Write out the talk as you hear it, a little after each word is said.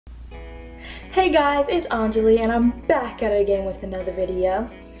Hey guys, it's Anjali and I'm back at it again with another video.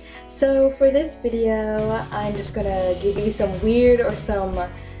 So for this video, I'm just gonna give you some weird or some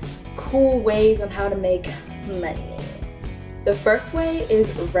cool ways on how to make money. The first way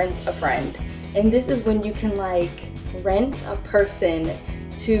is rent a friend. And this is when you can like rent a person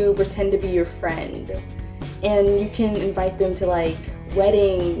to pretend to be your friend. And you can invite them to like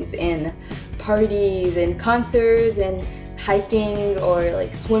weddings and parties and concerts and hiking or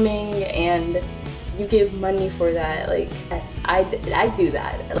like swimming, and you give money for that. Like, yes, I do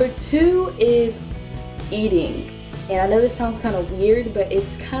that. Number two is eating. And I know this sounds kind of weird, but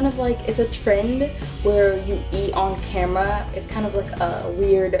it's kind of like, it's a trend where you eat on camera. It's kind of like a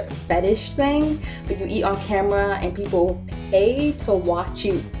weird fetish thing, but you eat on camera and people pay to watch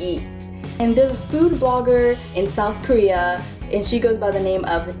you eat. And there's a food blogger in South Korea, and she goes by the name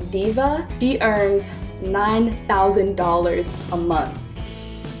of Diva. She earns $9,000 a month.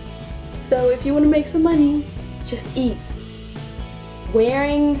 So if you want to make some money, just eat.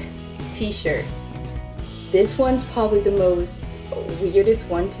 Wearing t-shirts. This one's probably the most weirdest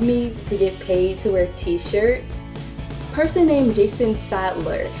one to me, to get paid to wear t-shirts. Person named Jason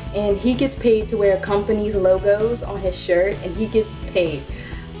Sadler, and he gets paid to wear companies' logos on his shirt, and he gets paid.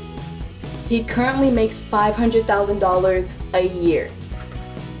 He currently makes $500,000 a year.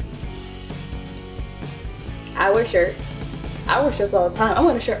 I wear shirts. I wear shirts all the time. I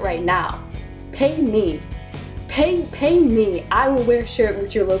want a shirt right now. Pay me. Pay me. I will wear a shirt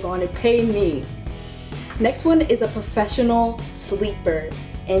with your logo on it. Pay me. Next one is a professional sleeper.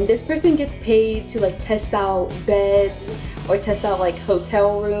 And this person gets paid to like test out beds or test out like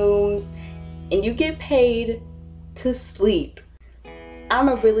hotel rooms. And you get paid to sleep. I'm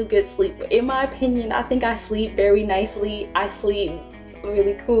a really good sleeper. In my opinion, I think I sleep very nicely. I sleep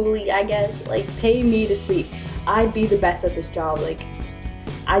really coolly, I guess. Like, pay me to sleep. I'd be the best at this job. Like,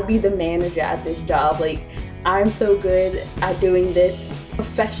 I'd be the manager at this job. Like, I'm so good at doing this.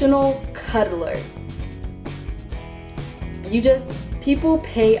 Professional cuddler. People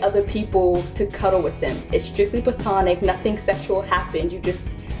pay other people to cuddle with them. It's strictly platonic, nothing sexual happens. You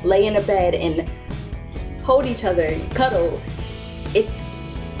just lay in a bed and hold each other, cuddle. It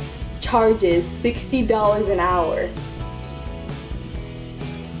charges $60 an hour.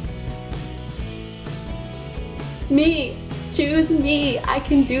 Me, choose me. I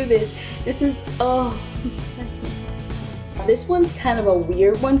can do this. This is, oh. This one's kind of a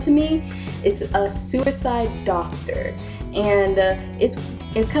weird one to me. It's a suicide doctor, and it's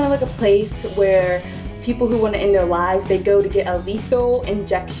kind of like a place where people who want to end their lives, they go to get a lethal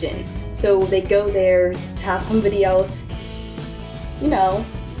injection. So they go there to have somebody else, you know,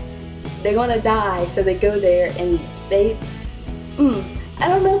 they're gonna die, so they go there and they, I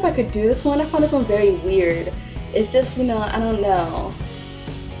don't know if I could do this one. I found this one very weird. It's just, you know, I don't know.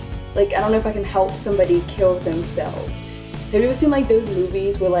 Like, I don't know if I can help somebody kill themselves. Have you ever seen like those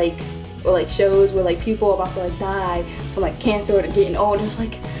movies where like, or like shows where like people are about to like die from like cancer or getting old, and just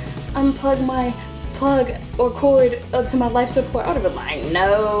like, unplug my plug or cord to my life support? I would have been like,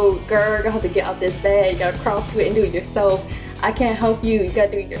 no, girl, you're gonna have to get out this bed, you gotta crawl to it and do it yourself. I can't help you, you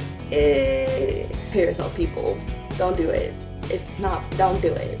gotta do it yourself. Prepare yourself, people. Don't do it. If not, don't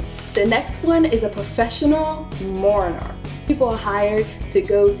do it. The next one is a professional mourner. People are hired to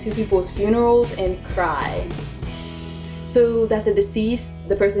go to people's funerals and cry, so that the deceased,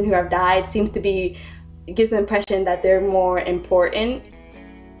 the person who have died, gives the impression that they're more important.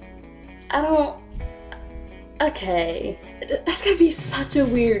 Okay. That's gonna be such a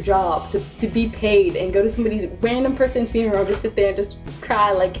weird job to be paid and go to somebody's random person's funeral, just sit there and just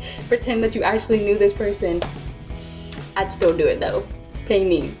cry, like pretend that you actually knew this person. I'd still do it though. Pay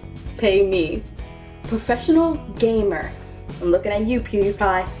me. Pay me. Professional gamer. I'm looking at you,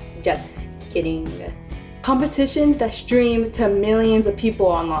 PewDiePie. Just kidding. Competitions that stream to millions of people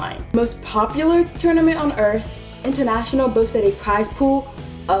online. Most popular tournament on Earth, International, boasted a prize pool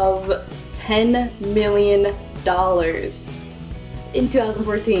of $10 million in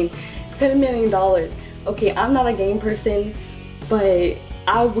 2014. $10 million. Okay, I'm not a game person, but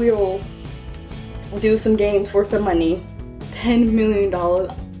I will do some games for some money. $10 million.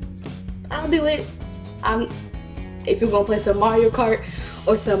 I'll do it. If you're gonna play some Mario Kart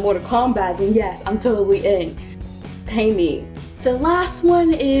or some Mortal Kombat, then yes, I'm totally in. Pay me. The last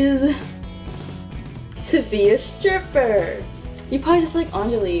one is to be a stripper. You're probably just like,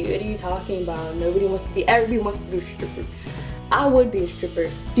 Anjali, what are you talking about? Everybody wants to be a stripper. I would be a stripper.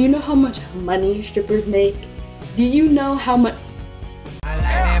 Do you know how much money strippers make? Do you know how much? I like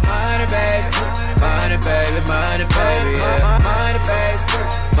that money, baby. Money, baby, money, baby, yeah. Money, baby,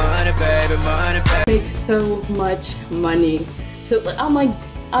 money, baby, money, baby. Make so much money. So I'm like,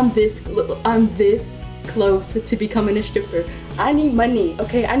 I'm this close to becoming a stripper. I need money,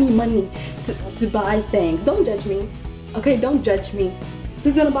 okay? I need money to buy things. Don't judge me, okay? Don't judge me.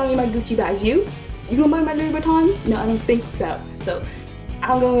 Who's gonna buy me my Gucci bags? You? You gonna buy my Louis Vuittons? No, I don't think so. So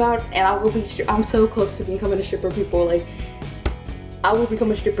I'm going out and I will be. I'm so close to becoming a stripper, people. Like, I will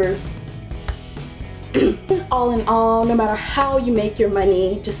become a stripper. All in all, no matter how you make your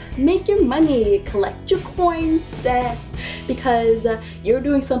money, just make your money. Collect your coins, sis, because you're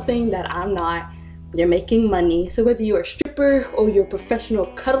doing something that I'm not. You're making money. So whether you're a stripper or you're a professional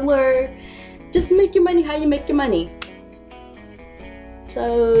cuddler, just make your money how you make your money.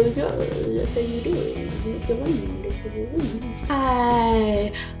 So that's how you do it. Make your money.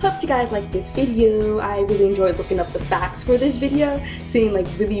 I hope you guys like this video. I really enjoyed looking up the facts for this video, seeing like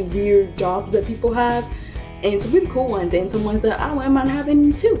really weird jobs that people have, and some really cool ones, and some ones that I wouldn't mind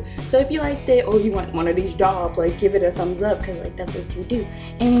having too. So if you liked it or you want one of these jobs, like give it a thumbs up, because like that's what you do.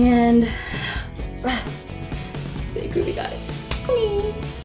 And stay groovy, guys.